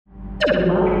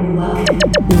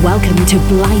Welcome to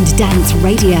Blind Dance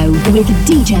Radio with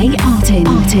DJ Artin.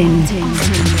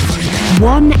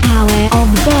 1 hour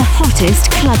of the hottest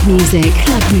club music,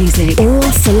 all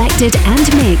selected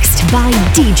and mixed by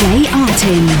DJ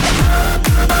Artin.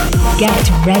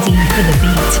 Get ready for the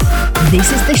beat.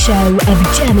 This is the show of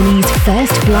Germany's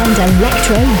first blind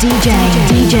electro DJ.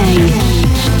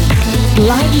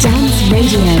 Blind Dance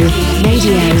Radio.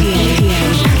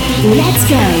 Let's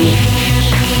go.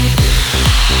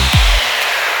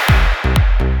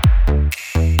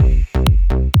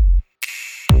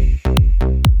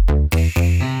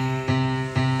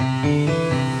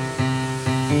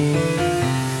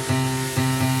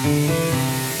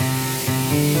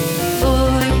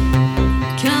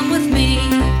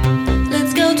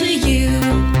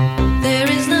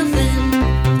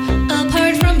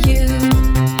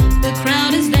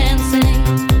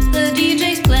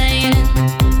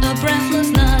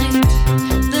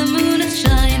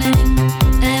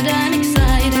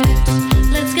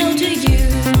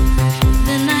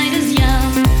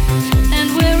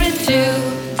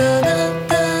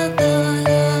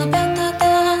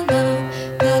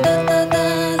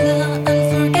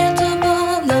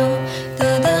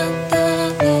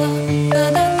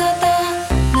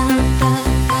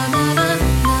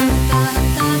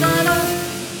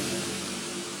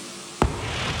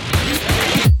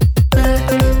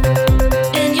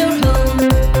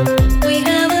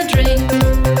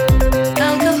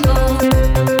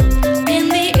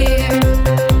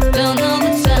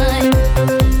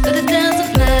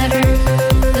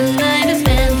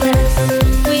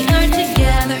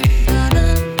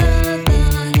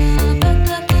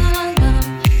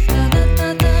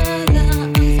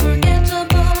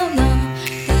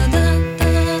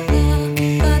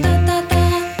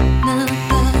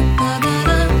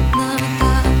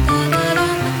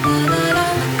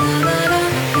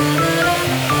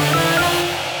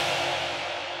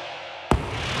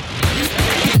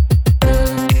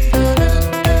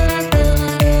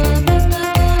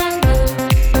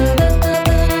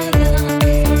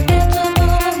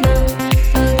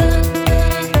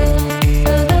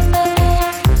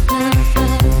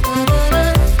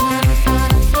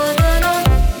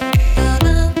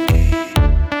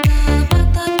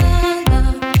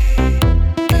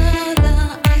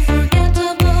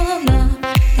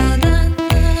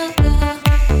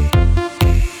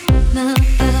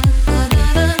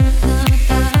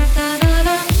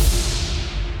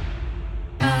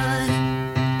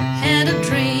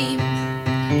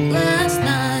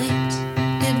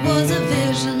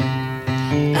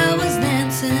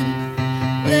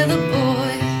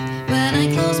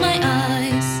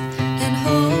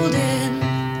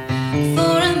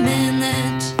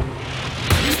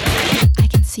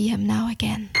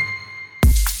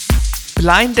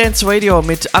 Blind Dance Radio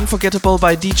mit Unforgettable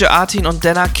bei DJ Artin und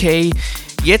Dana K.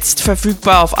 Jetzt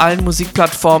verfügbar auf allen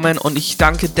Musikplattformen und ich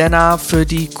danke Dana für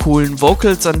die coolen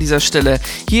Vocals an dieser Stelle.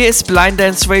 Hier ist Blind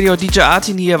Dance Radio, DJ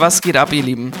Artin hier, was geht ab ihr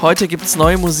Lieben? Heute gibt's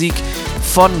neue Musik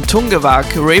von Tungewag,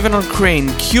 Raven und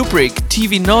Crane, Kubrick,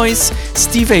 TV Noise,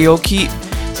 Steve Aoki,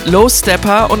 Low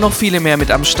Stepper und noch viele mehr mit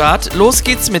am Start. Los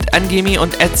geht's mit Angemi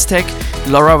und Aztec,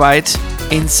 Laura White,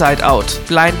 Inside Out.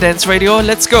 Blind Dance Radio,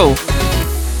 let's go!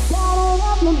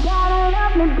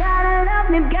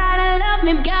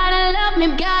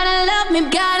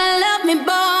 Gotta love me,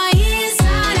 boy,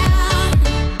 inside out.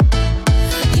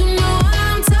 You know what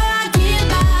I'm talking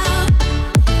about.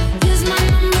 Here's my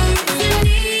number if you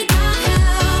need my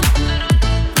help.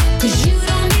 'Cause you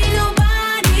don't need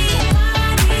nobody.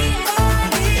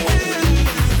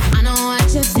 I know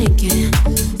what you're thinking,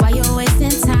 why you're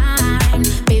wasting time.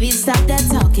 Baby, stop that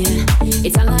talking,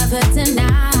 it's all over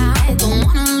tonight. Don't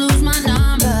wanna lose my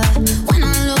number, when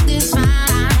I look this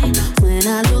fine. When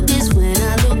I look this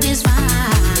fine.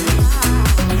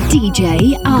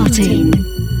 DJ Artin.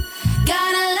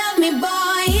 Gotta love me,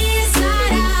 boy,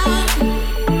 inside out.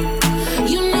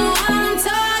 You know what I'm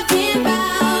talking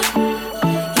about.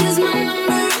 Here's my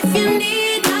number if you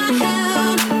need my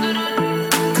help.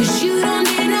 'Cause you don't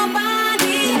need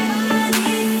nobody.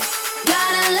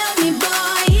 Gotta love me,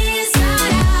 boy,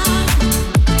 inside out.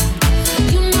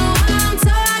 You know what I'm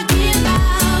talking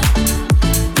about.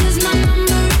 Here's my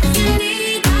number if you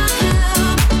need my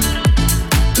help.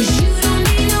 'Cause you don't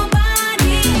need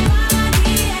nobody.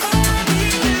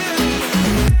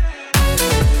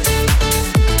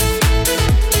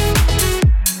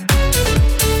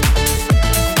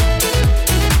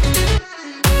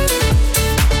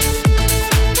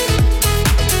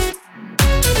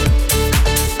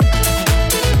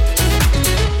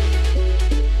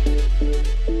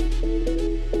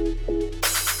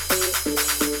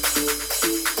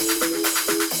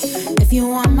 if you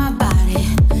want my body.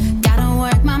 Gotta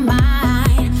work my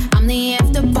mind. I'm the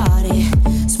after party,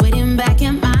 sweating back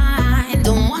in mine.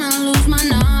 Don't wanna lose my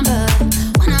number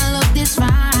when I look this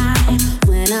fine.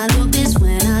 When I look this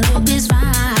fine.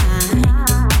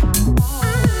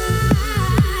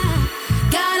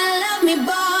 Gotta love me,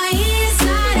 boy,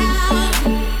 inside out.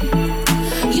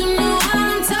 You know what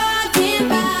I'm talking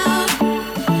about.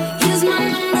 Here's my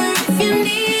number if you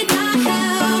need my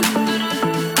help.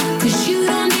 'Cause you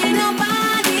don't need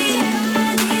nobody.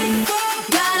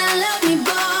 Gotta love me,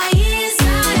 boy,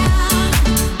 inside out.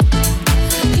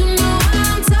 You know what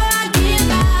I'm talking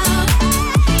about.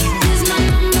 Here's my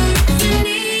number if you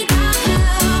need my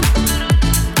help.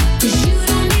 'Cause you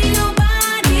don't need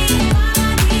nobody.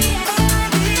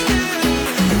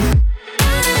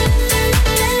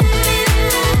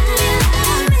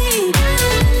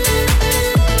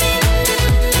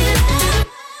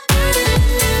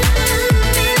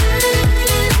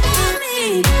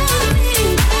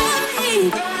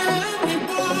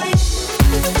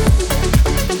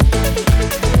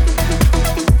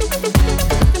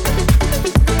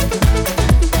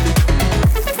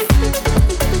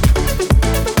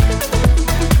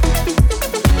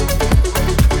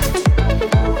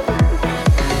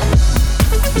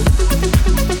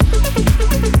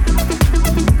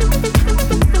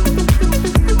 You were so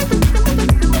blind to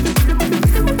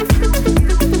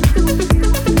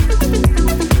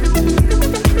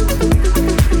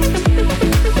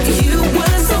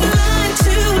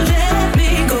let me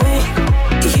go.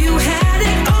 You had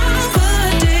it all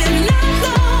but did not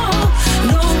know.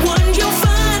 No one you'll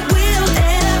find will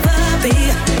ever be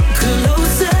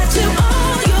closer to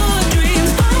all your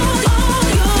dreams, all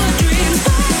your dreams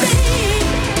for me.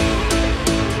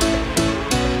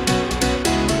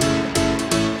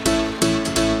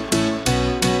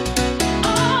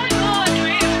 All your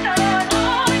dreams,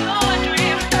 all your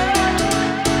dreams.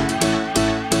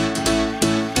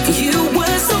 You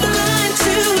were so blind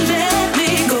to let me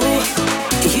go.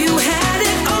 You had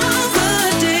it all but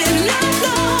did not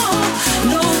know.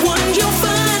 No one you'll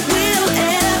find will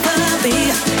ever be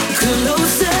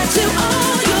closer to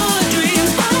all your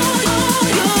dreams, all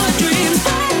your dreams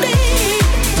for me.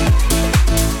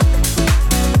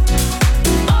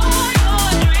 All your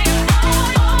dreams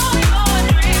for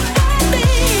me.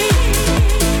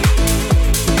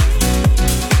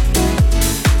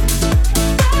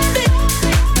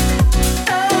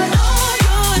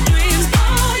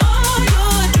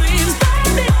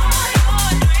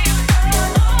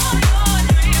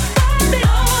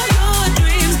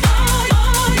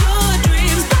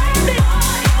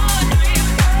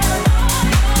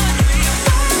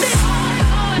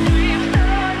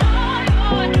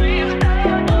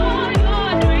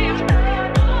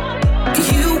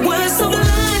 You were so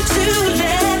blind to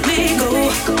let me go.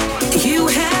 You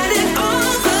had it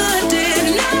all but did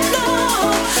not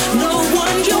know. No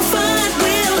one you'll find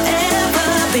will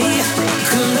ever be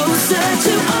closer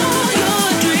to all your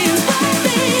dreams for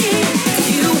me.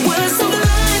 You were so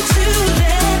blind to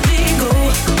let me go.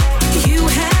 You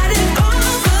had it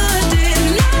all but did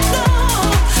not know.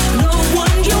 No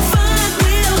one you'll find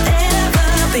will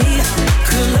ever be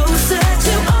closer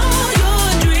to all your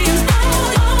dreams,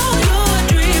 all your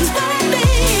dreams for me.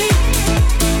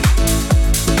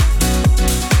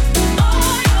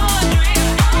 All your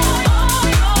dreams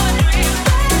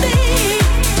for me.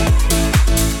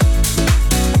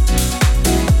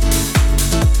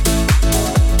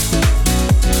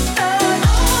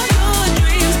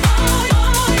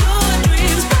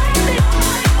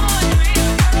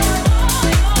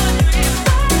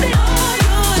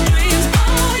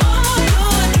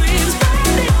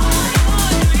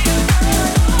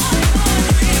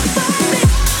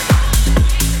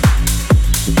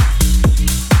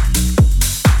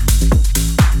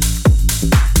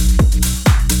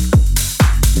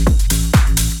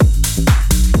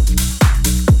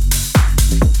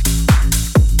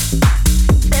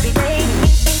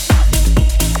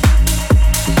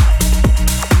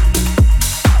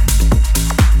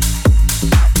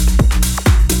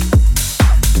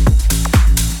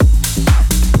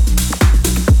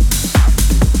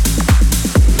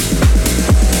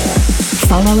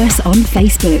 Follow us on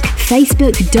Facebook,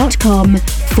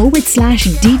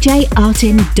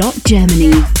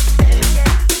 facebook.com/djartin.germany.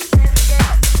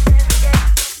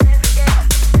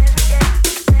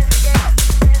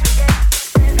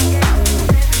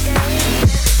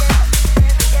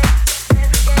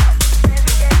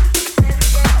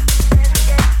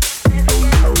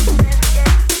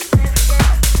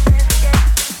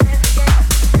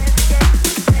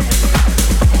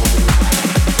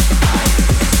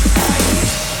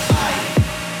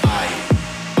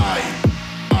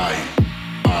 I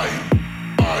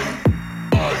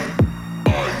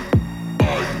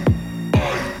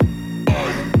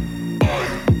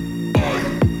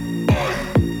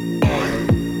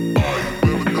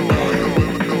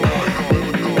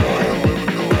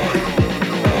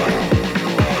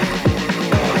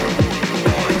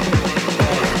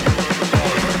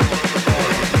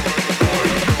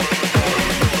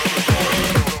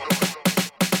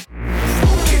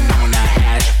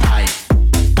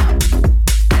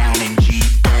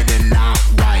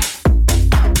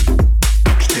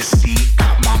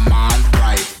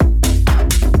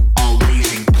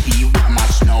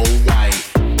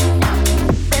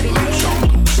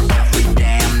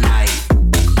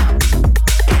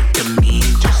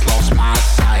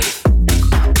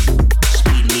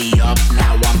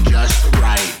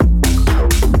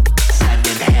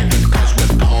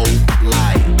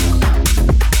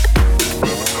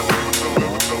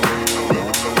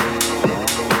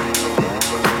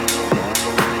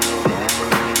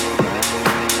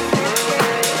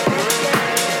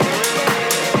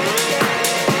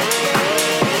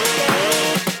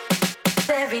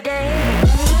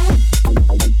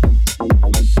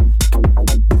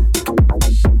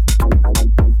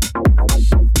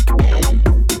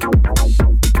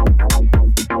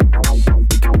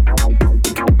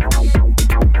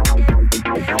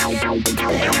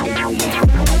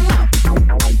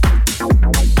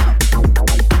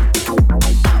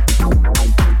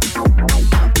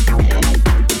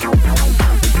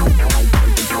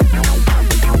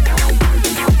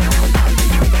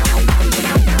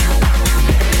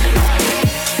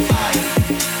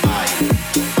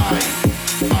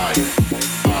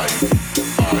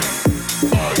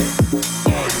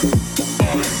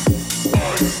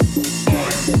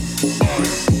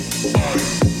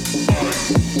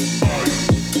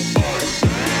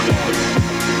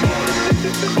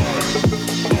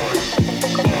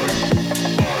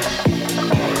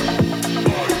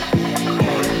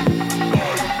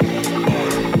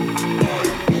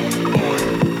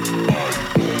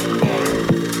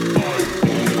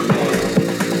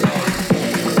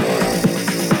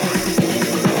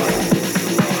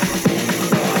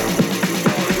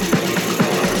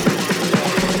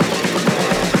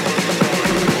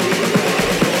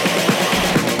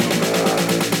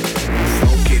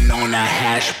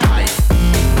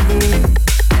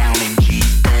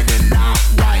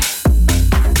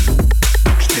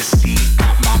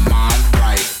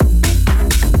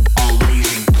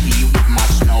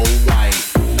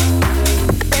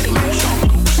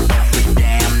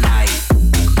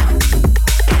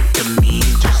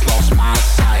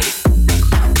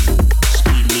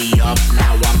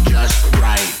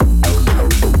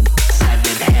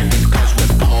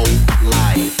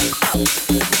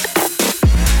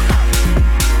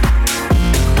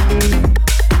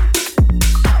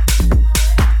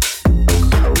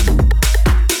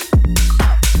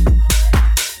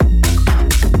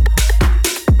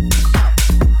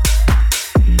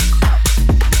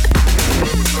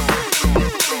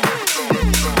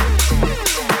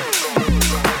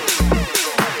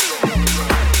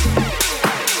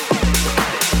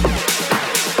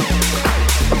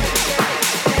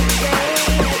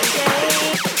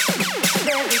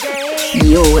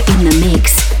You're in the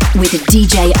mix with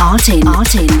DJ Artin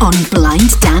on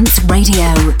Blind Dance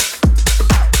Radio.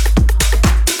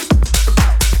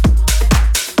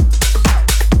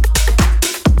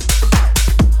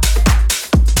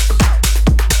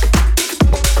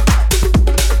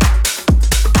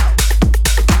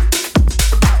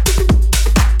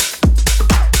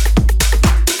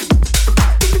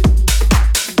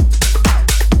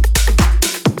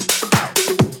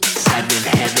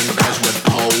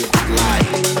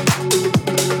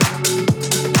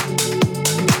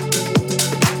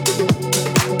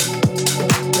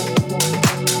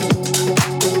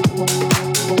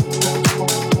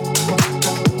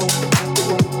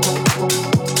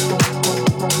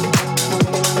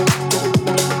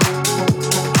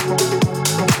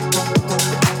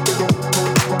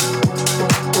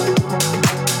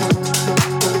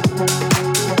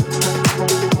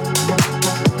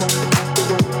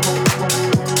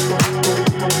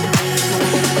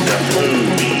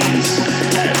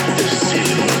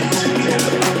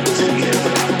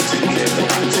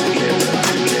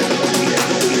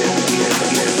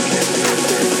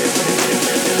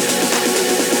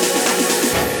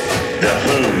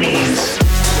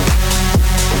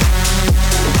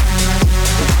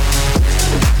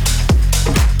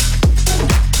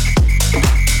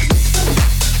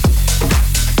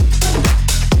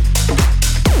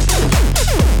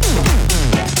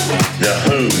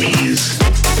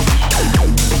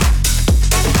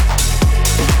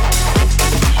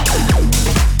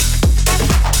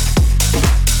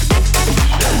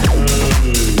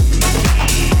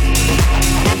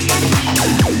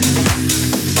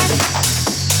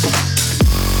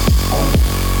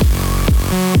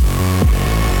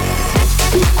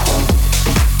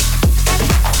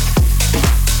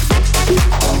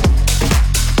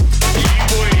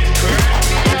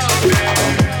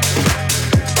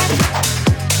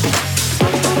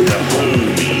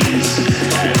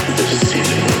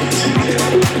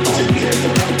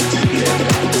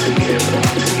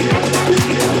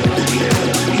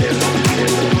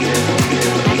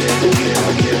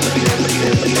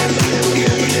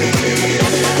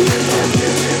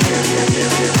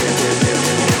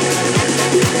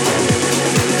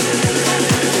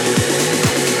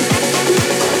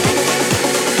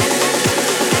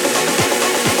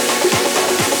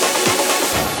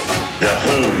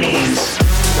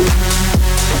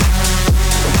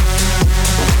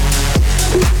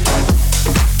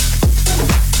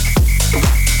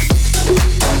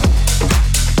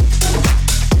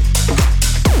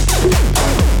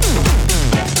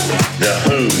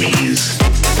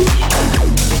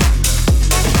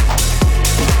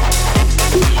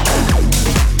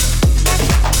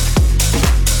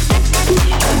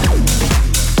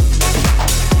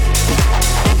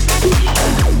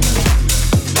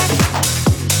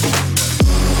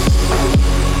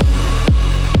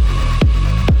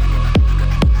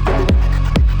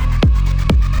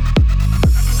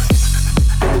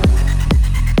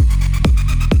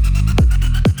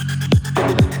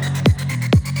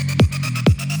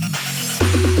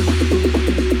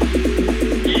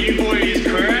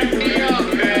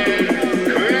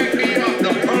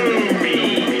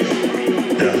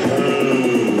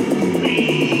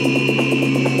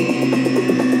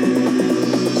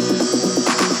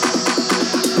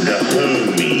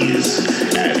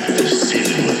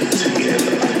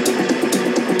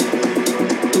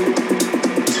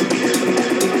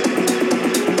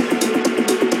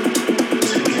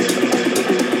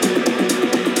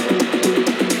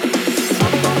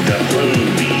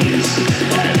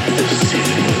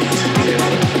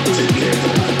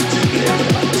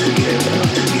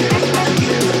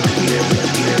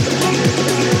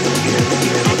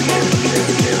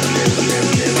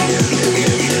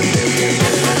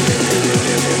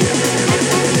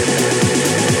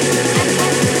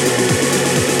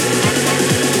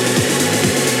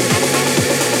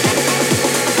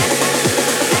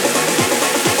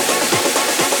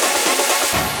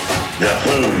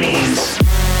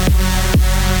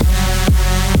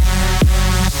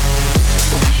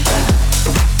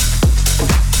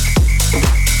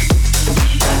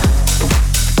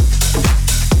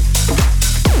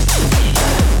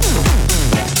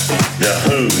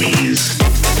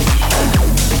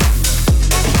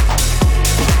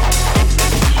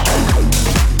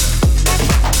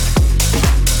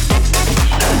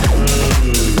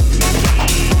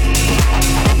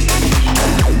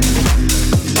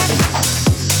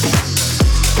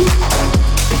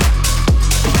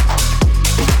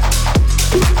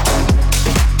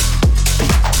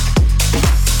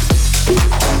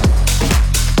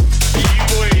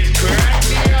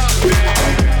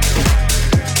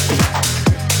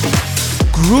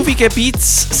 knackige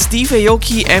Beats, Steve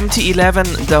Aoki, MT11,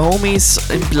 The Homies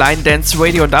im Blind Dance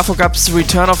Radio. Und davor gab es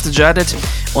Return of the Jaded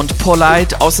und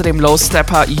Polite, außerdem Low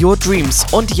Stepper, Your Dreams.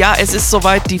 Und ja, es ist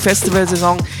soweit, die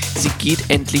Festivalsaison, sie geht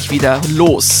endlich wieder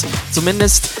los.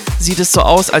 Zumindest sieht es so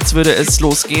aus, als würde es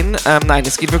losgehen. Nein,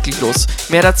 es geht wirklich los.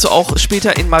 Mehr dazu auch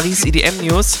später in Maries EDM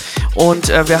News. Und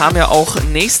wir haben ja auch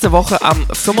nächste Woche am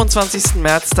 25.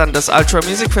 März dann das Ultra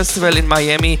Music Festival in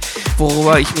Miami,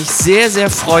 worüber ich mich sehr, sehr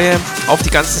freue, auf die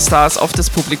ganzen Stars, auf das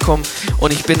Publikum.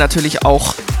 Und ich bin natürlich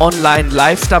auch online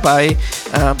live dabei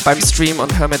beim Stream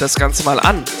und höre mir das Ganze mal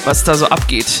an, was da so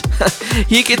abgeht.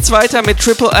 Hier geht's weiter mit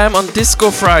Triple M und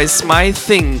Disco Fries, My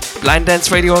Thing. Blind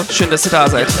Dance Radio, schön, dass ihr da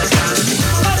seid.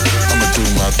 Do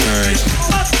my thing,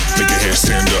 make your hair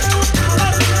stand up.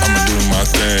 I'ma do my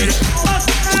thing,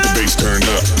 with the bass turned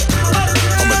up.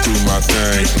 I'ma do my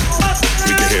thing,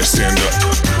 make your hair stand up.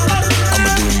 I'ma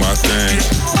do my thing,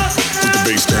 with the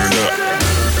bass turned up.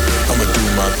 I'ma do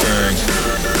my thing,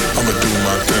 I'ma do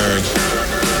my thing,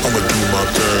 I'ma do my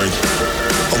thing,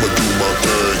 I'ma do my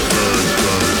thing,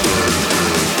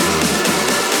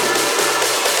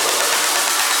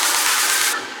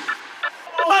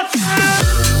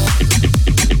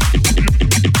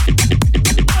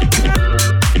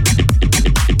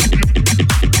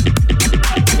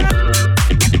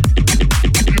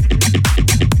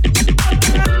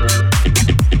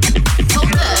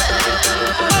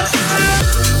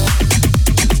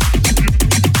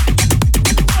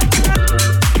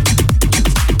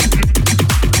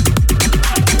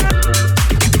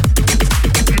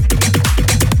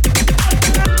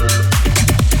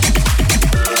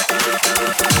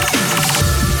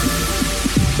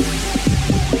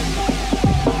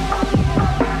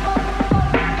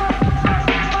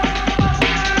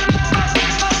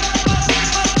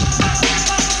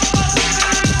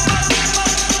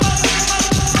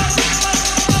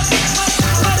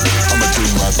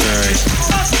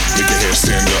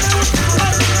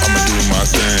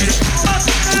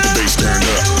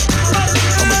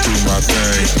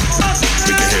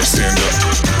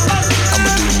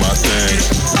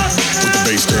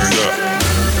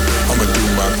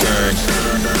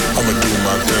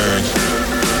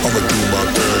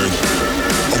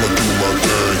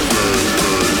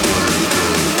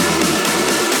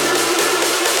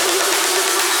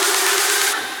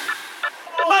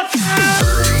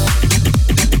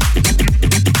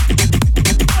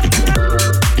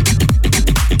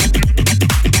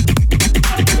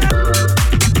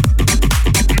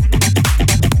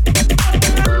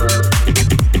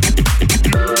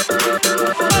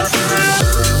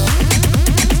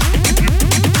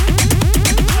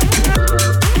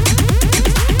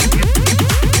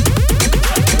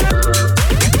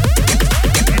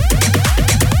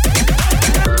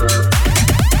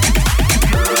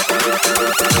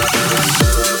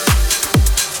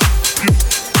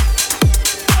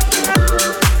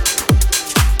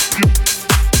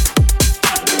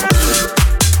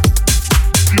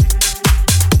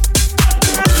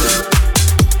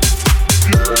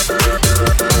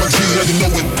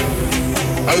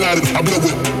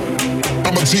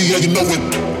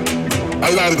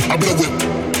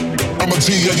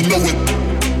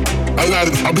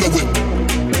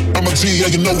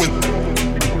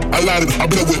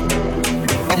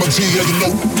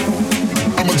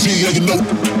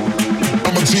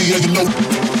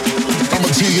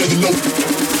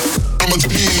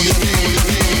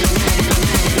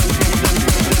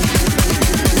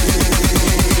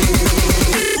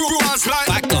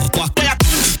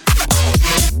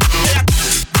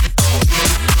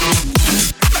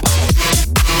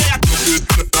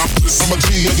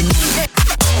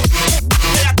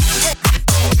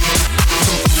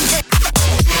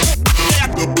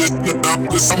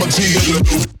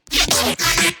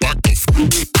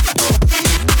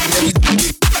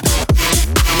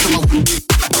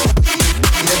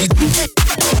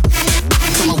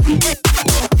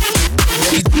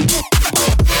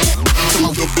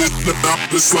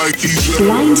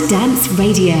 Blind Dance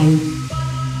Radio.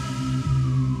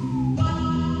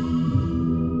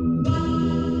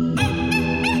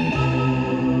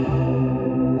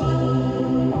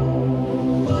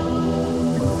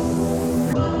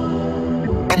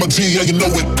 I'm a G, yeah, you know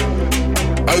it.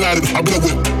 I lied it, I blow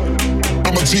it.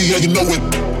 I'm a G, yeah, you know it.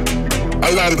 I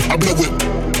lied it, I blow it.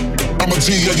 I'm a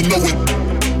G, yeah, you know it.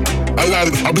 I lied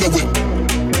it, I blow it.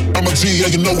 I'm a G, yeah,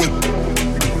 you know it.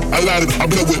 I lied it, I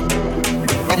blow it.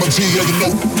 I'm a G, yeah, you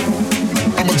know.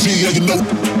 I'm a G, yeah, you know.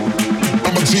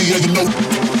 I'm a G, yeah, you know.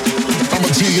 I'm a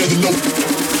G, yeah, you know.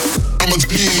 I'm a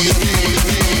G, yeah, you know.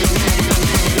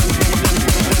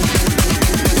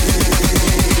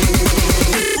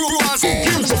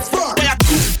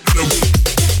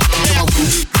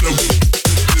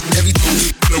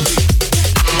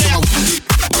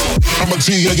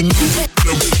 G, yeah, you know.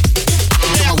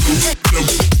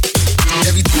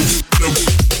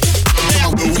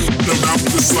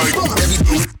 It's like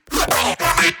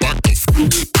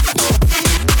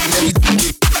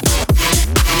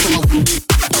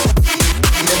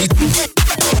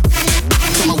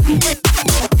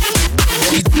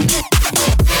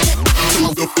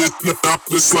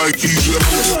it's like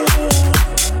he's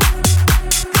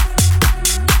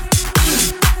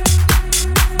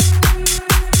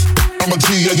I'm a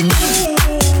G, yeah, you know.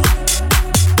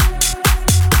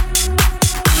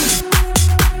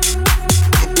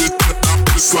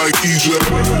 It's like Egypt.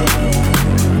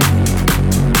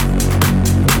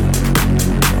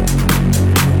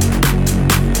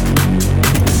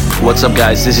 What's up,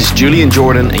 guys? This is Julian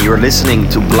Jordan, and you're listening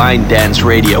to Blind Dance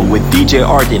Radio with DJ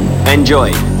Artin.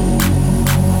 Enjoy!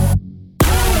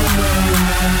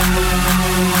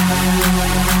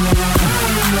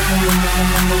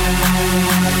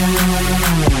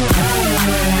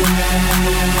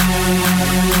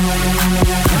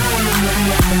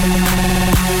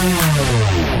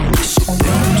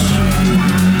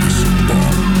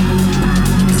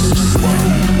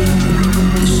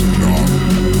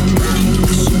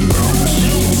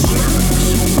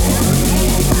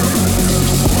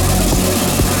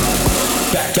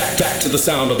 Back to the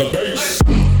sound of the bass.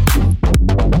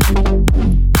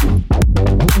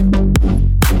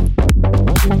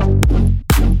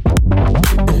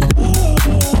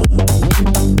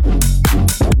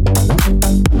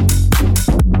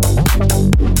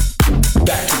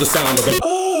 Back to the sound of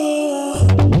the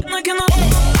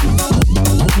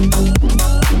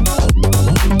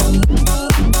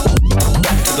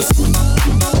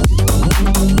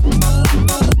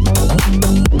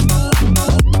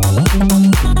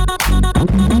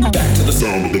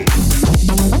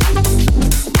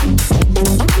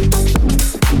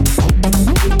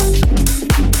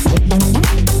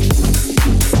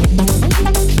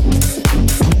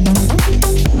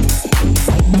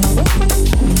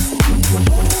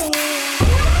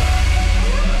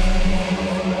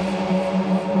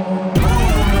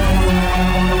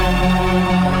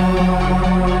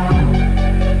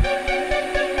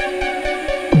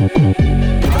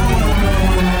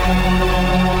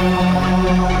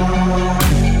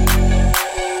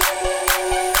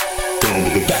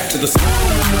back to the sound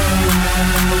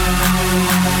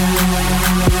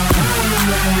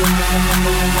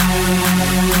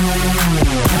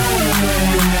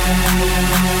of the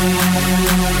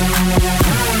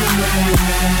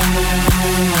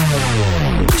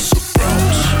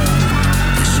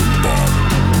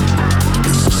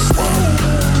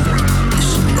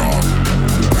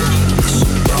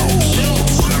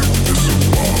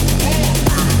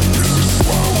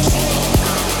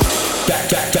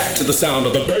back to the sound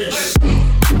of the bass.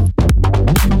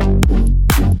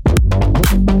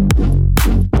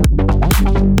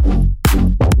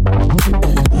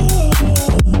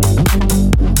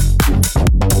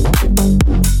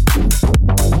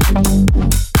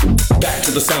 Back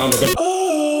to the sound of the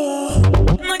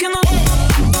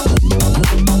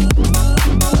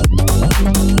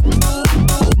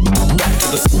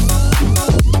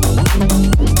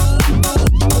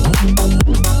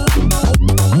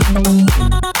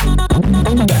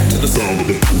back to the sound of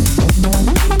it.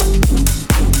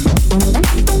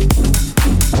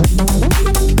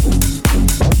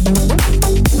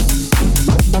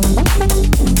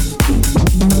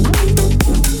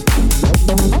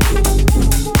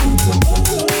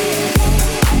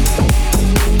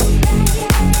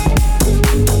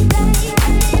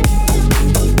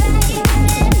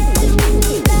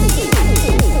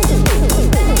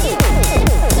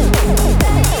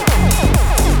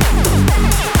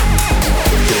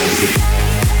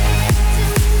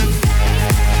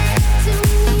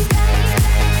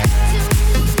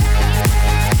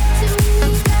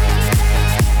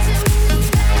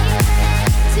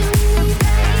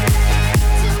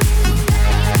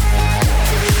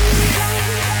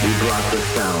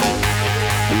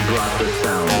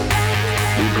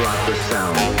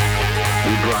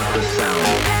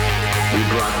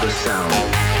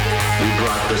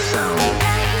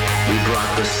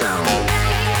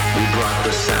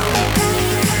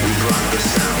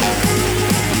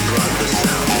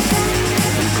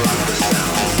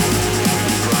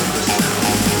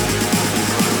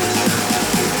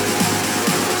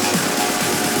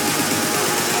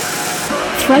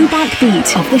 Throwback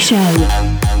beat of the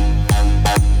show.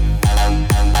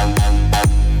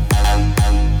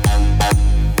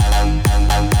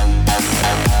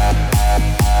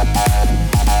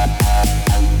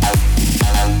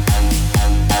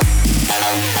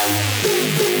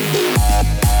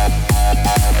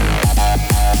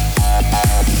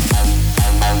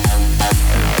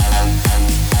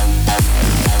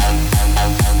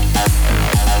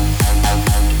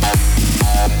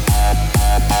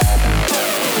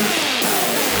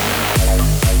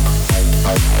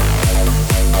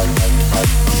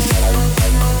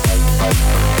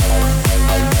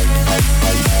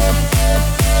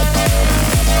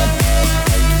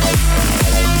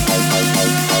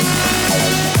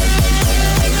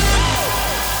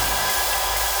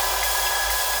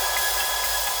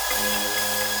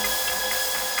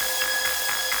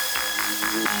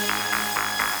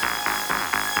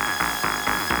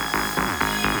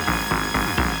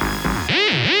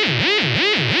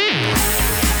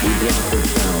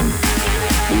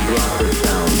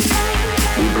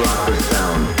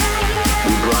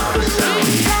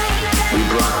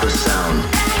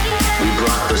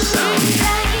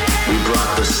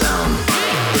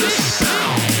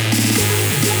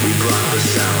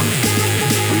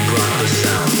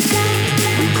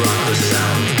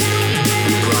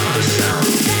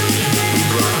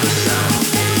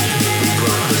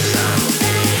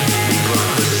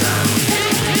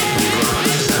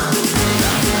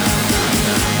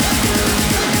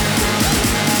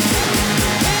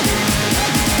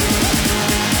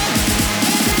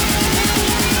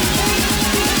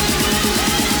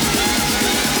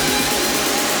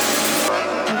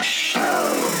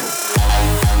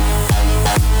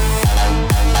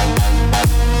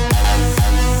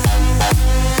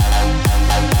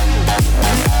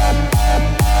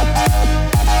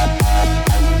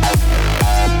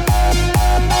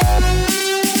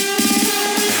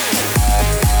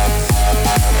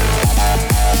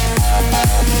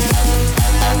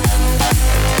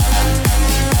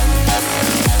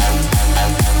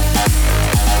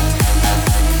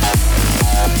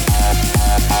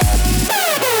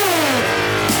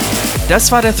 Das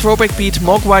war der Throwback-Beat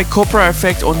Mogwai Cobra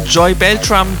Effect und Joy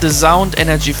Beltram The Sound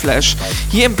Energy Flash.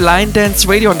 Hier im Blind Dance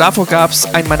Radio und davor gab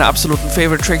es einen meiner absoluten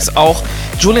Favorite Tracks auch,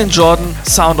 Julian Jordan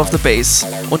Sound of the Bass.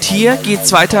 Und hier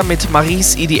geht's weiter mit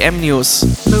Maries EDM News.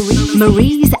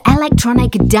 Marie's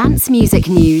Electronic Dance Music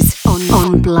News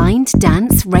on Blind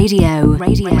Dance Radio.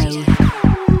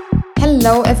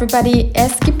 Hello everybody,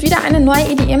 es gibt wieder eine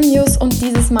neue EDM-News und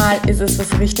dieses Mal ist es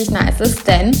was richtig Nices,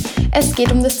 denn es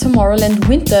geht um das Tomorrowland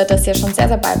Winter, das ja schon sehr,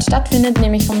 sehr bald stattfindet,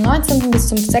 nämlich vom 19. bis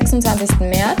zum 26.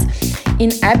 März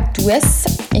in Alpe d'Huez.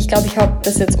 Ich glaube, ich habe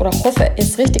das jetzt oder hoffe,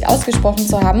 es richtig ausgesprochen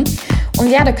zu haben. Und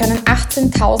ja, da können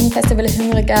 18.000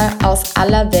 Festivalhungriger aus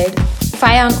aller Welt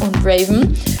feiern und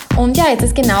raven. Und ja, jetzt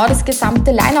ist genau das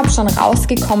gesamte Line-Up schon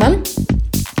rausgekommen,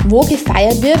 wo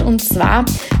gefeiert wird, und zwar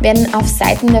werden auf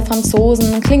Seiten der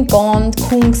Franzosen Klingon,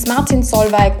 Kungs, Martin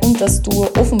Solveig und das Duo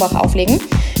Offenbach auflegen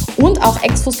und auch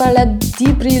Ex-Fußballer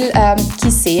Djibril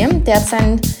Cissé, der hat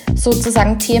sein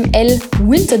sozusagen TML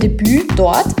Winterdebüt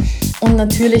dort, und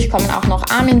natürlich kommen auch noch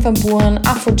Armin van Buuren,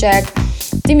 Afrojack,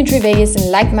 Dimitri Vegas in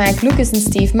Like Mike, Lucas and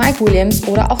Steve, Mike Williams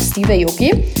oder auch Steve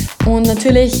Aoki, und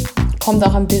natürlich kommt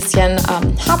auch ein bisschen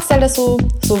Hardstyle dazu,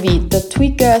 sowie The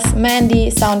Tweakers,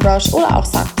 Mandy, Soundrush oder auch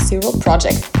Sub-Zero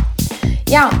Project.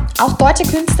 Ja, auch deutsche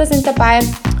Künstler sind dabei,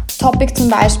 Topic zum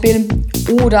Beispiel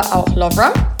oder auch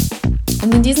Lovra.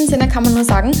 Und in diesem Sinne kann man nur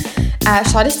sagen,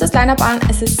 schaut euch das Line-Up an,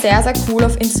 es ist sehr, sehr cool.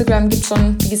 Auf Instagram gibt es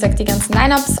schon, wie gesagt, die ganzen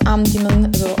Line-Ups, die man,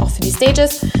 also auch für die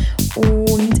Stages.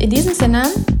 Und in diesem Sinne,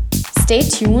 stay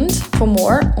tuned for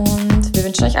more und wir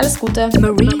wünschen euch alles Gute.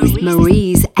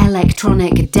 Marie's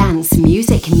Electronic Dance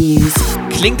Music News.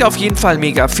 Klingt auf jeden Fall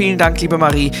mega. Vielen Dank, liebe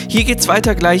Marie. Hier geht's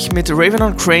weiter gleich mit Raven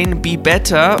und Crane Be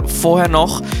Better. Vorher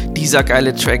noch dieser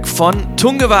geile Track von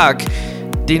Tungewag,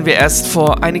 den wir erst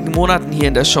vor einigen Monaten hier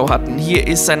in der Show hatten. Hier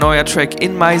ist sein neuer Track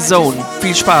In My Zone.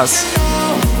 Viel Spaß.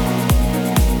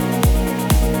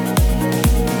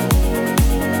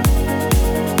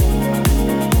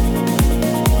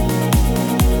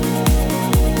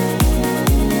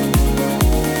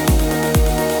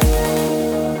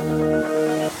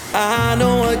 I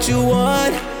know what you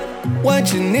want,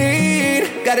 what you need.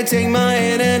 Gotta take my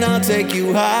hand and I'll take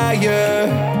you higher.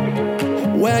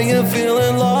 Where you're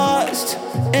feeling lost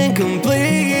and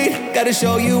complete, gotta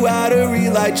show you how to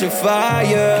relight your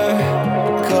fire.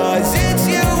 Cause it's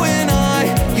you and I,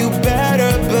 you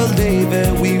better believe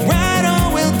it. We ride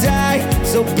or we'll die,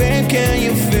 so babe, can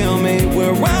you feel me?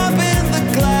 We're up in the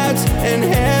clouds and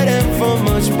heading for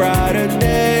much brighter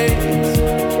days.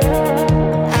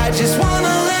 I just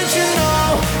wanna let you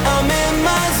know I'm in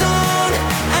my zone,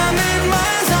 I'm in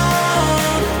my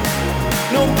zone.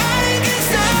 Nobody can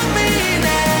stop me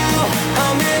now.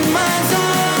 I'm in my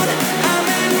zone, I'm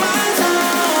in my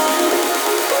zone.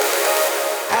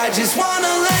 I just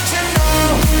wanna let you know.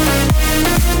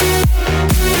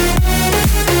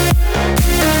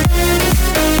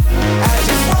 I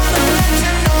just wanna let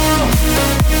you know.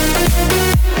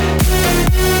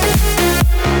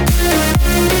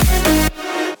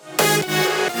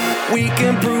 We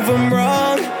can prove them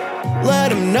wrong, let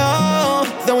them know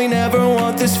that we never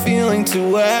want this feeling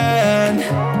to end.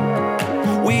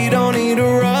 We don't need to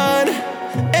run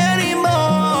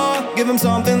anymore, give them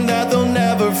something that they'll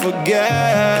never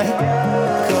forget.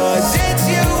 Cause it's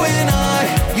you and I,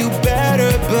 you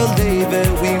better believe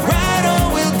it. We ride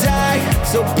or we'll die,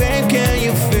 so babe, can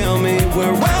you feel me?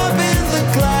 We're up in the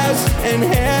clouds and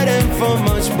heading for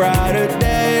much brighter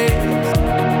days.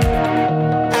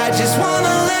 I just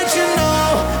wanna let you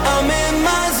know I'm in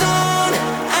my zone,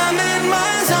 I'm in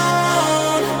my zone.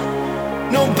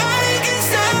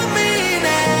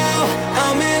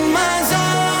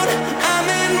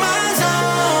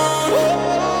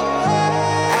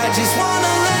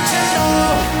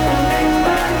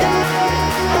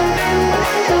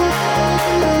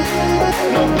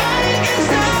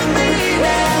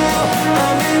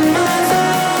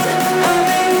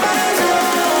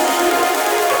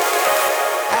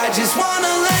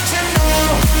 let you know.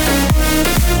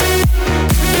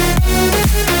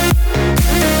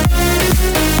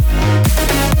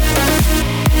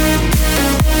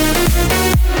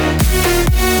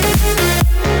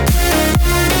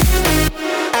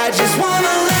 I just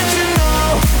wanna let you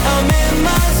know I'm in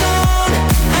my zone.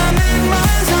 I'm in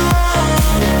my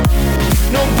zone.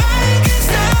 Nobody can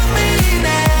stop me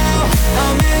now.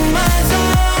 I'm in my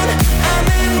zone. I'm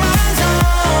in my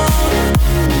zone.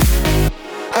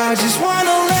 I just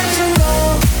wanna let you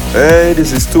know. Hey,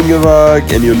 this is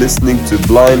Tungevag and you're listening to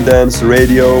Blind Dance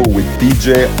Radio with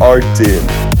DJ Artin.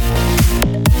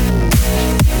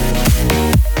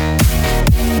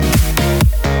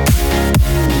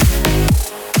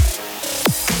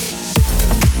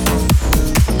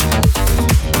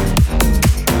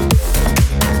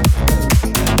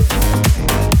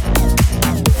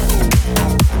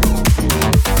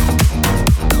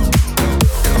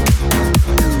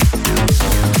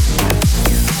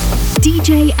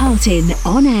 DJ Artin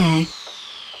on air.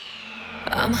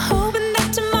 I'm hoping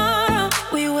that tomorrow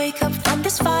we wake up from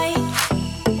this fight.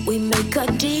 We make our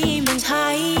demons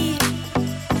hide.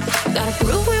 Gotta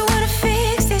prove we wanna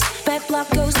fix this. Bad block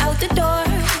goes out the door.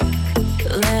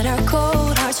 Let our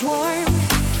cold hearts warm.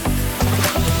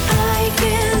 I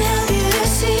can help you to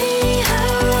see how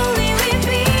lonely we'd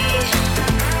be.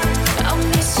 I'll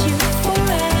miss you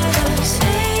forever.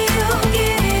 Say you'll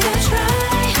give it a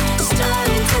try.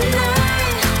 Starting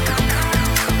tonight,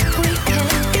 we can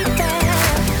be better.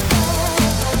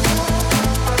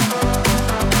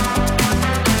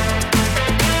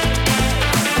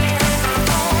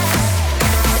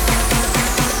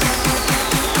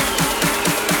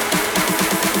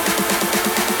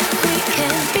 We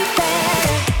can be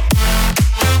better.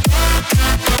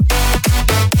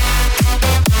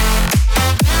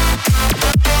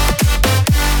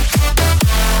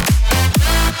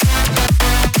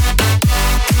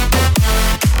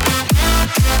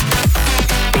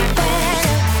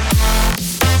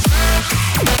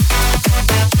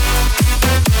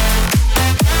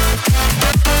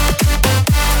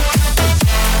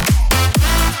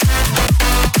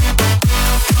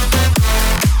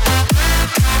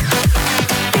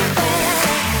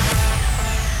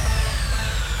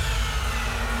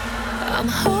 I'm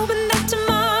hoping that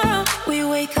tomorrow we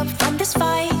wake up from this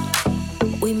fight.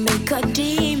 We make our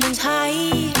demons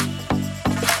hide.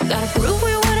 Gotta prove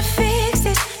we wanna fix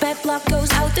this. Bad block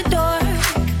goes out the door.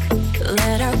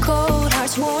 Let our cold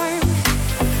hearts warm.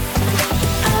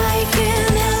 I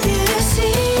can help you to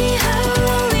see how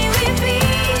lonely we'd be.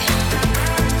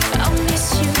 I'll miss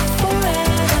you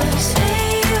forever. Say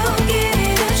you'll give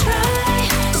it a try.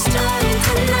 Starting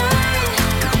tonight,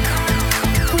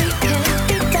 we can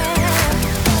be better.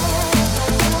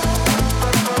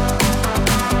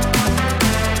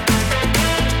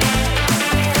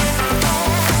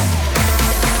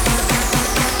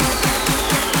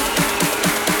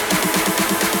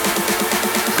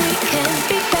 We can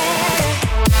be better.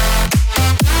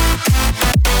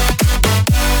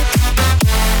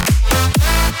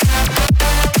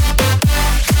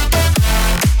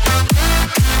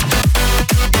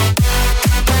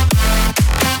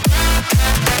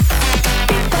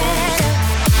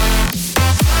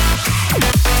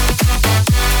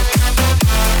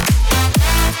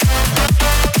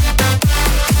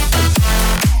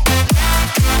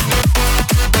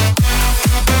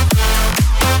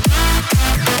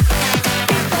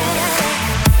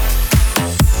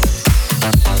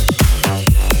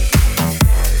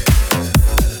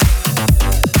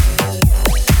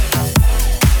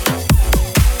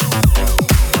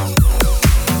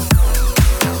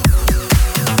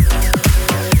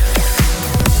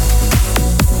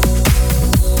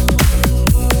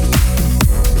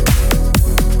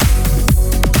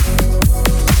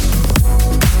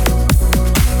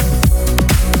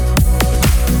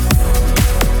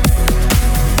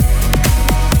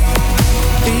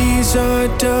 These are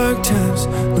dark times,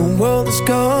 the world has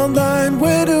gone blind.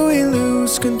 Where do we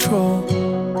lose control?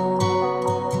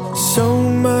 So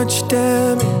much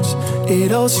damage,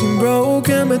 it all seemed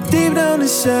broken, but deep down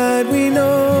inside we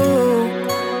know.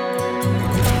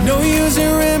 No use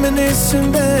in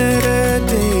reminiscing better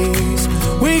days.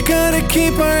 We gotta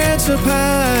keep our heads up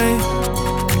high.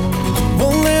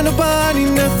 Won't let nobody,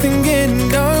 nothing get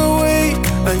in our way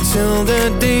until the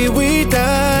day we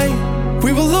die.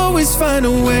 We will always find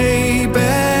a way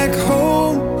back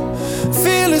home.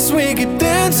 Feel as we keep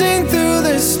dancing through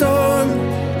the storm.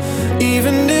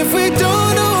 Even if we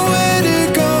don't know where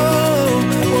to go,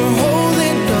 we're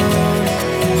holding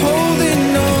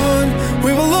on.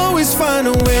 We will always find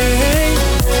a way.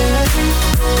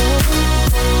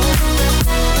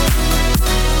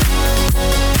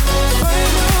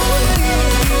 Find a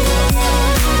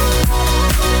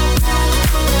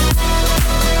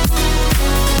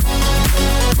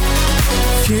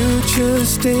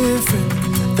future's different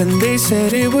than they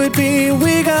said it would be.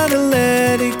 We gotta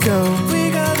let it go. We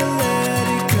gotta let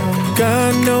it go.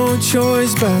 Got no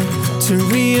choice but to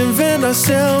reinvent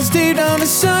ourselves. Deep down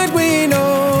inside we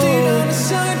know. Deep down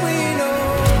inside we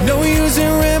know. No use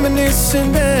in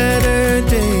reminiscing better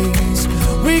days.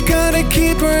 We gotta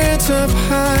keep our heads up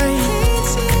high.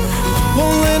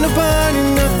 Won't let nobody,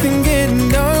 nothing get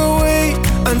in our way.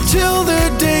 Until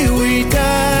the day we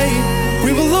die,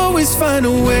 we will always find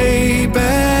a way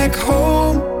back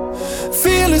home.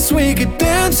 Fearless, we keep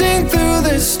dancing through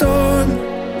the storm.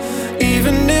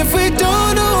 Even if we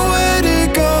don't know where to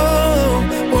go,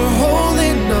 we're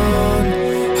holding on,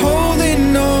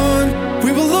 holding on.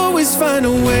 We will always find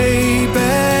a way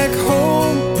back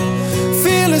home.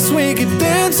 Fearless, we keep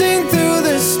dancing through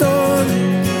the storm.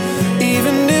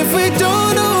 Even if we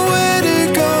don't know where to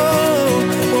go,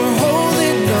 we're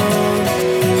holding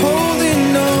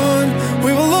on,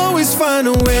 we will always find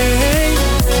a way.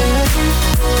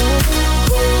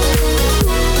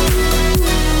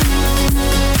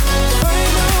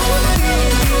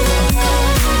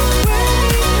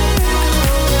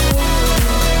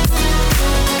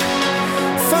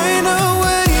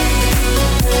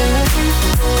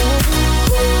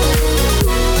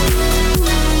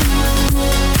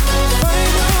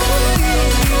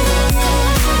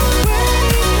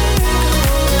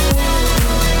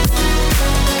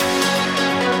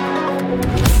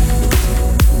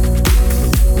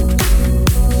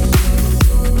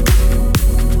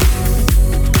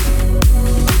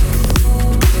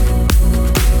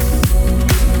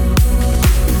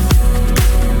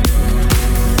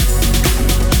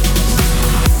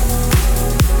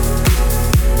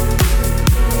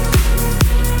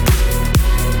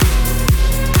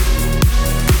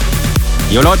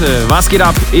 Jo Leute, was geht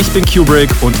ab? Ich bin Kubrick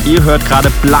und ihr hört gerade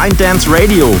Blind Dance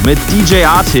Radio mit DJ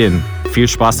Artin. Viel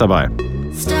Spaß dabei.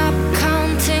 Stop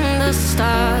counting the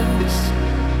stars.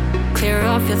 Clear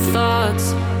off your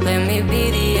thoughts. Let me be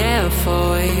the air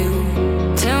for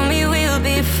you. Tell me we'll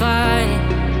be fine.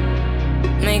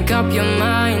 Make up your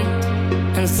mind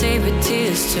and save your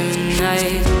tears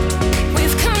tonight.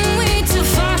 We've come way too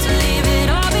far to leave it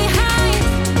all behind.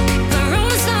 The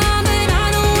road's long, but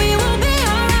I know we will be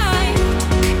alright.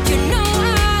 You know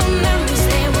our memories,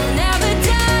 they will never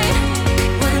die.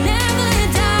 Will never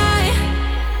die.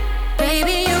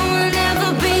 Baby, you will never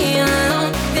be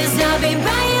alone. 'Cause I'll be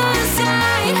by your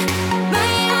side, by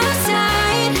your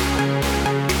side.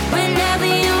 Whenever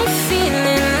you're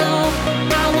feeling low,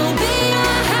 I will be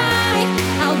your high.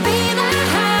 I'll be the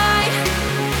high.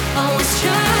 Always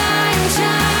try,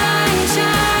 try,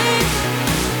 try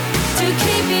to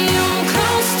keep you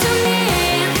close to me.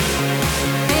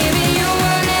 Baby, you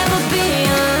will never be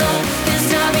alone. 'Cause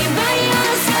I'll be by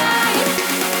your side,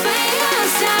 by your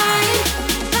side,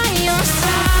 by your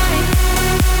side.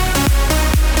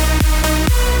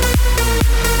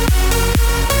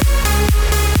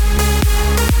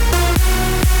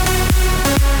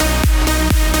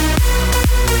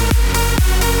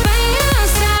 By your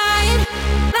side,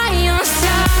 by your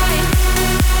side.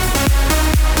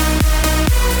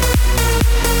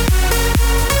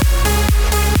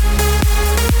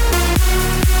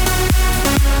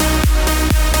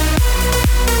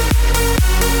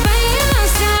 By your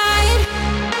side.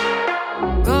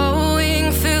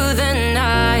 Going through the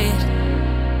night.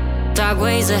 Dark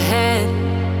ways ahead,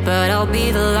 but I'll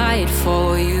be the light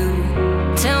for you.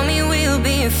 Tell me we'll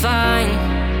be fine.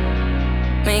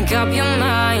 Make up your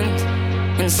mind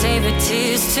and save your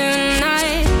tears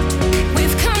tonight.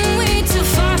 We've come way too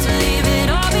far to leave it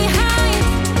all behind.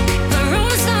 The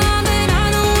road's long, but I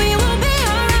know we will be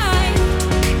alright.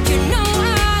 You know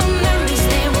our memories,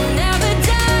 they will never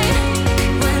die.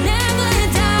 Will never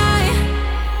die.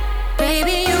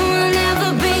 Baby, you will never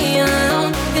be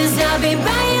alone. 'Cause I'll be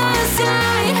by your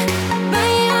side, by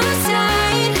your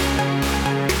side.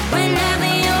 Whenever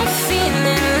you're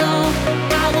feeling low,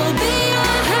 I will be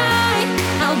your high.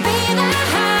 I'll be the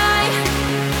high.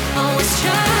 Always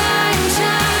try,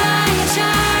 try,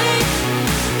 try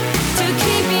to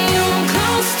keep you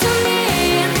close to me.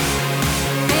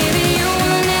 Baby, you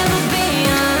will never be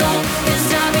alone. 'Cause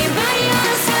I'll be by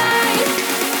your side,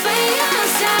 by your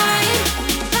side,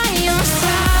 by your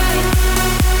side.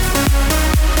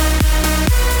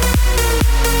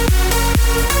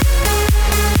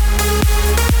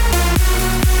 By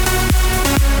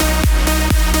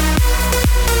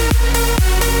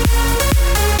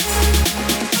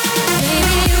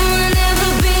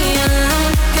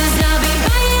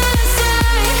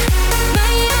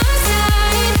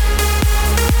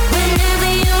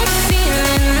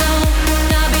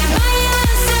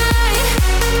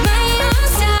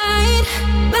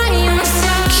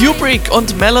Lyric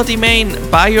und Melody Main,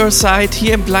 By Your Side,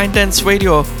 hier im Blind Dance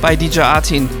Radio bei DJ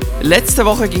Artin. Letzte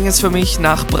Woche ging es für mich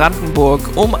nach Brandenburg,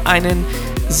 um einen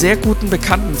sehr guten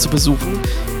Bekannten zu besuchen.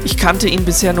 Ich kannte ihn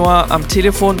bisher nur am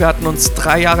Telefon, wir hatten uns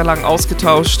 3 Jahre lang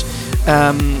ausgetauscht.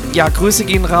 Grüße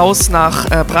gehen raus nach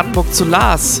Brandenburg zu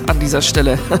Lars an dieser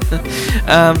Stelle.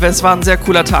 Es war ein sehr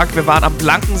cooler Tag, wir waren am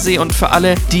Blankensee und für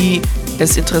alle, die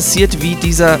es interessiert, wie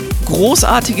dieser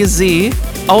großartige See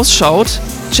ausschaut,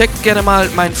 checkt gerne mal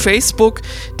mein Facebook,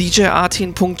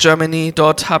 djartin.germany.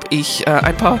 Dort habe ich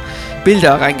ein paar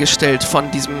Bilder reingestellt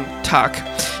von diesem Tag.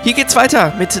 Hier geht's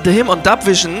weiter mit The Him und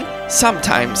Dubvision,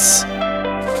 Sometimes.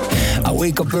 I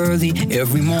wake up early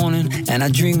every morning and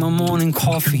I drink my morning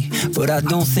coffee, but I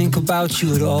don't think about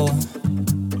you at all.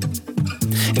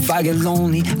 If I get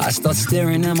lonely, I start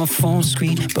staring at my phone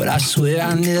screen, but I swear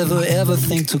I never ever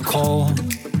think to call.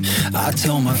 I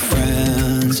tell my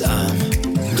friends I'm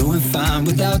doing fine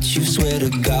without you, swear to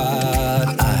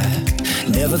God I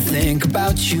never think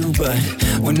about you, but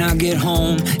when I get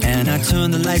home and I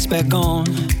turn the lights back on,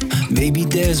 maybe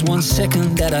there's 1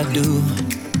 second that I do.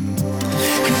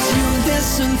 'Cause you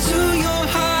listen to your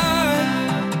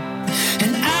heart,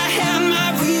 and I have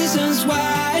my reasons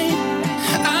why.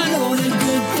 I know that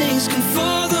good things can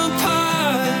fall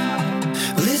apart.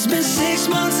 Well, it's been 6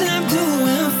 months and I'm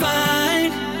doing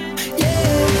fine.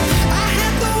 Yeah, I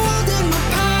had the world in my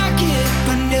pocket,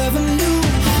 but never knew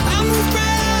I moved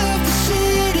right out of the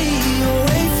city,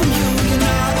 away from you. You're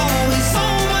not always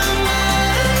on my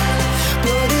mind,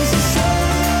 but is it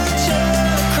such a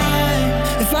crime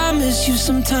if I miss you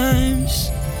sometimes?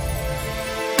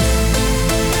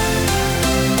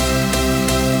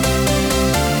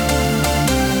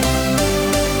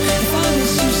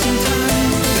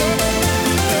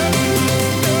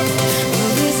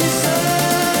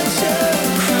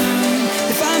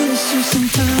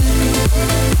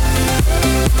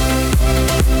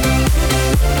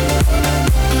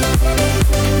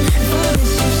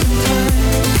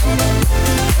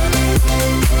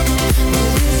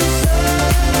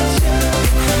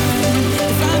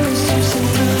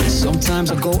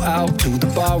 Sometimes I go out to the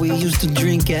bar we used to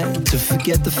drink at to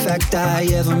forget the fact I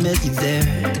ever met you there.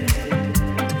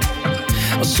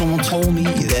 Or someone told me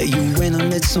that you went and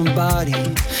met somebody,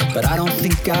 but I don't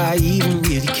think I even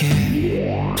really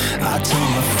care. I tell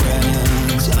my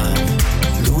friends I'm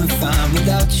doing fine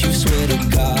without you, swear to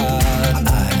God I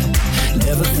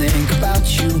never think about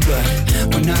you, but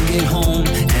when I get home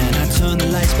and I turn the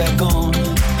lights back on,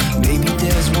 maybe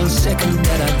there's 1 second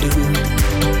that I do.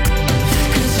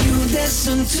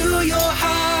 Listen to your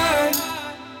heart,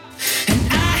 and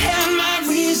I have my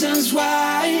reasons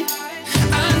why.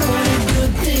 I know that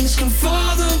good things can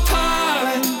fall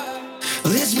apart.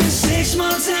 Well, it's been 6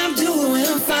 months and I'm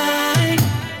doing fine.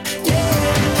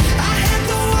 Yeah, I had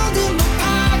the world in my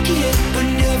pocket, but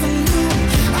never knew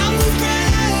I moved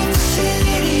right out of the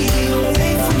city,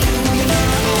 away from you. You're not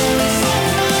always on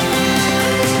my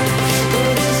mind,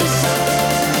 but is it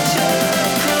such a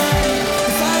crime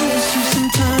if I miss you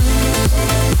sometimes?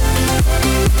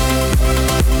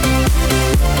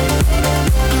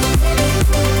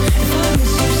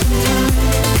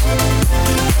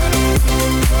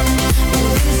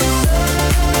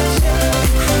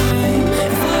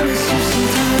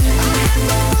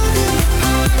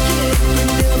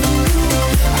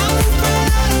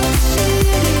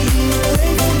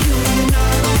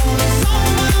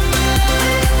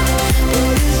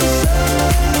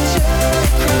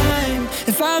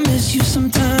 If I miss you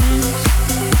sometimes.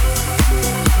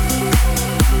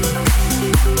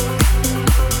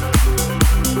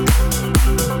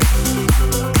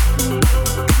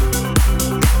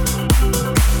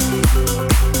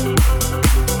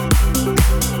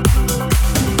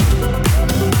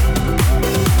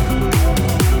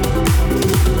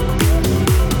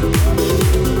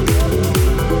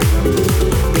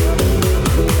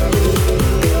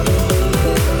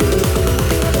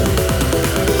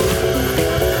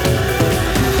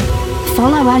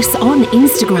 Follow us on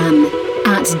Instagram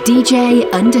at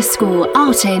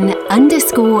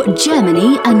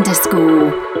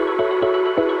DJ_Artin_Germany_.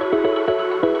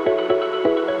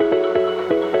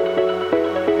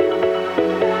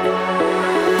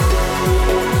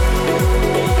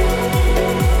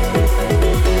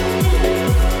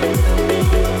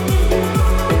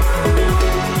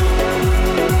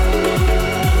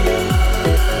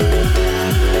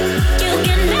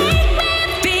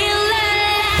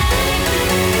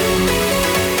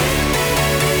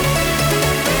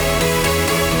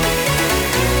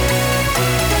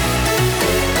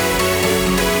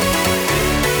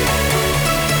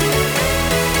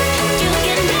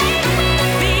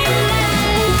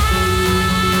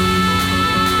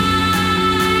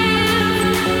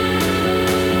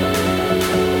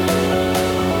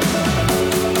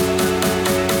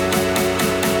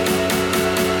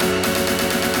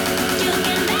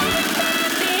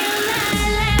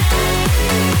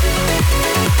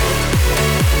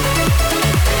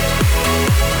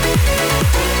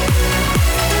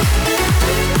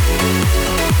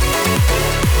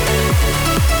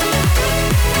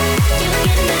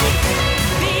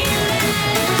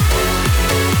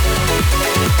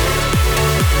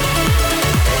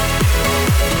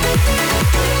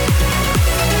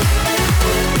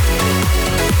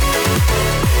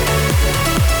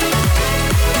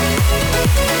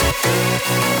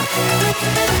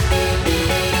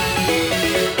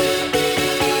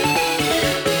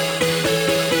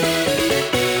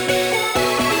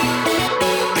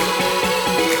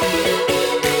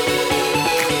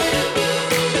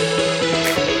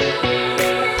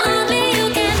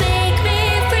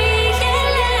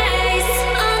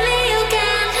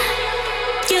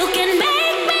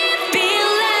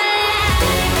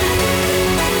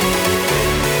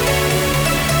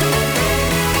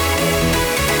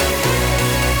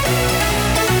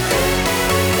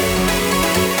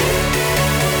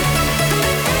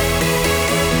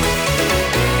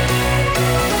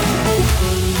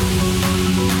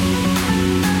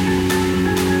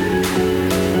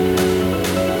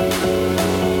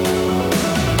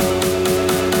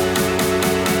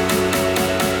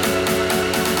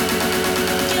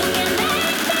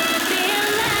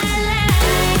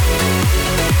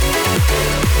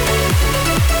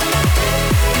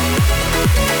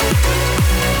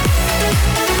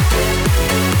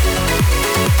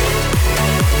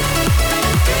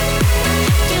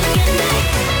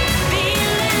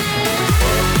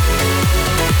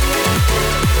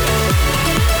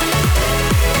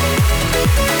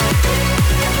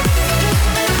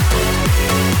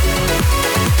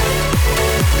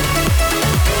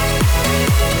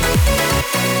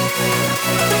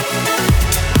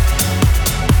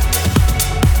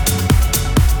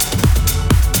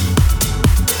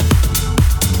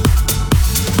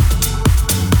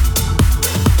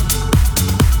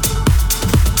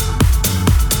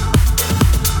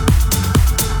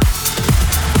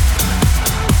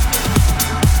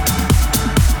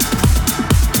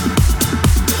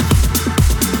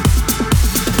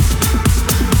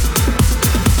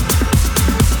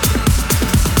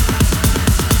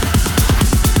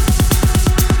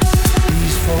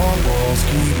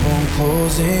 keep on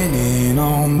closing in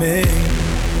on me.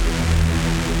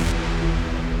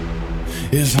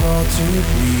 It's hard to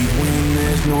breathe when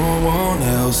there's no one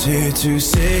else here to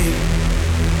see.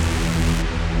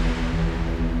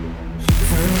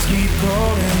 Friends keep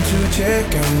calling to check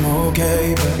I'm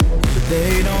okay, but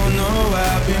they don't know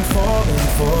I've been falling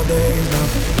for days now.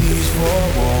 These four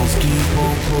walls keep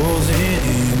on closing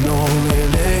in. No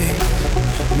release,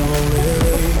 no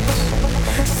release.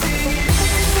 Singing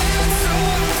sad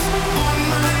songs on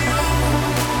my own.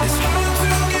 It's hard to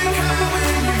get high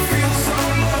when you feel so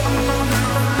low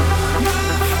now. My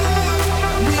heart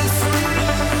needs some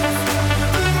love.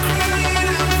 I'm crying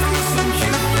out for some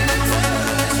human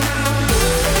touch now.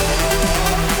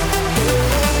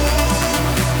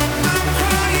 I'm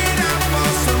crying out for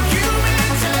some human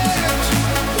touch.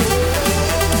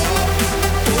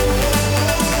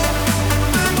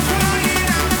 I'm crying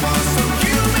out for some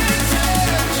human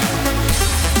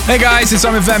touch. Hey guys, it's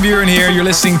Armin van Buuren here. You're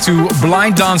listening to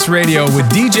Blind Dance Radio with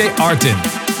DJ Artin.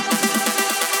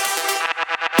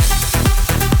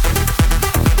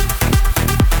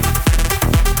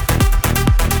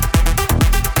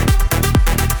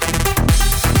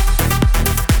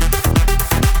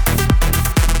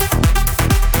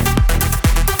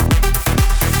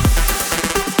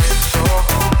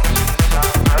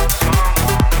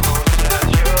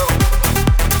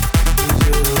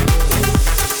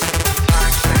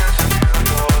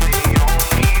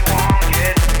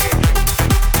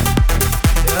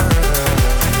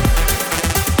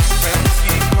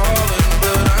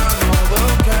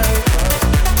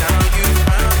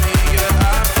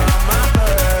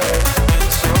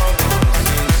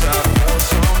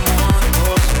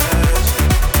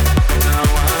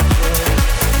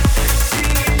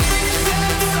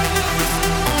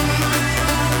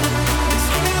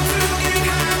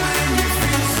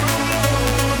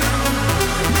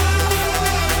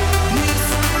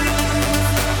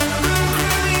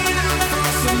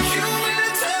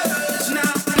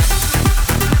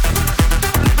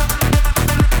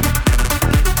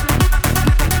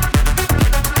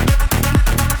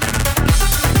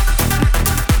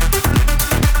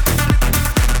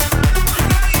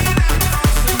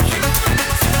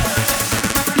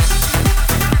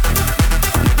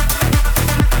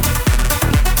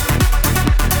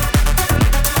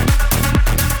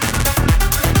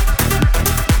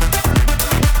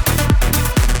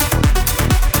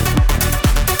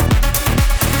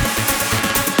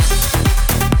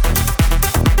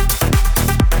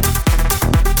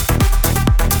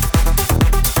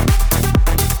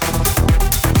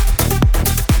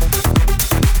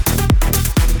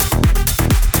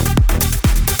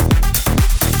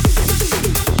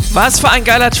 Was für ein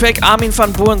geiler Track, Armin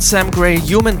van Buuren, Sam Gray,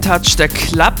 Human Touch, der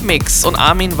Club Mix. Und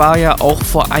Armin war ja auch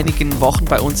vor einigen Wochen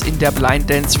bei uns in der Blind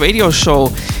Dance Radio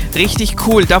Show. Richtig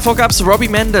cool. Davor gab es Robbie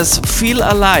Mendes, Feel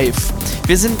Alive.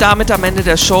 Wir sind damit am Ende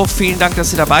der Show. Vielen Dank,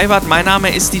 dass ihr dabei wart. Mein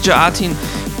Name ist DJ Artin.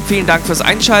 Vielen Dank fürs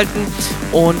Einschalten.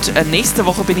 Und nächste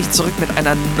Woche bin ich zurück mit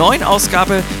einer neuen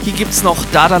Ausgabe. Hier gibt es noch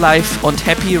Dada Live und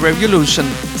Happy Revolution.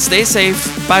 Stay safe.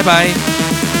 Bye bye.